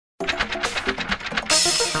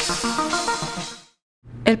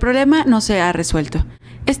El problema no se ha resuelto.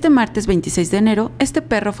 Este martes 26 de enero, este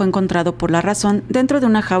perro fue encontrado por la razón dentro de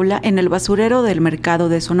una jaula en el basurero del Mercado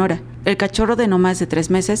de Sonora. El cachorro de no más de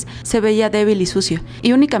 3 meses se veía débil y sucio,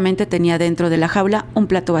 y únicamente tenía dentro de la jaula un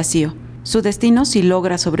plato vacío. Su destino, si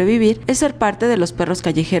logra sobrevivir, es ser parte de los perros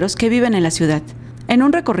callejeros que viven en la ciudad. En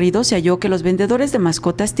un recorrido se halló que los vendedores de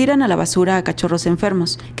mascotas tiran a la basura a cachorros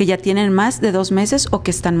enfermos, que ya tienen más de 2 meses o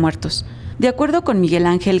que están muertos. De acuerdo con Miguel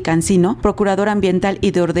Ángel Cancino, procurador ambiental y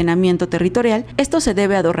de ordenamiento territorial, esto se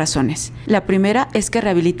debe a 2 razones. La primera es que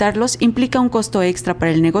rehabilitarlos implica un costo extra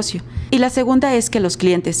para el negocio, y la segunda es que los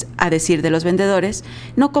clientes, a decir de los vendedores,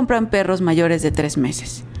 no compran perros mayores de 3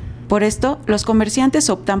 meses. Por esto, los comerciantes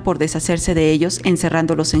optan por deshacerse de ellos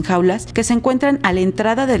encerrándolos en jaulas que se encuentran a la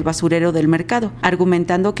entrada del basurero del mercado,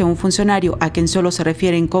 argumentando que un funcionario a quien solo se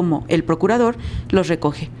refieren como el procurador los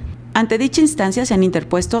recoge. Ante dicha instancia se han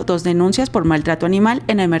interpuesto 2 denuncias por maltrato animal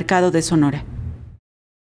en el Mercado de Sonora.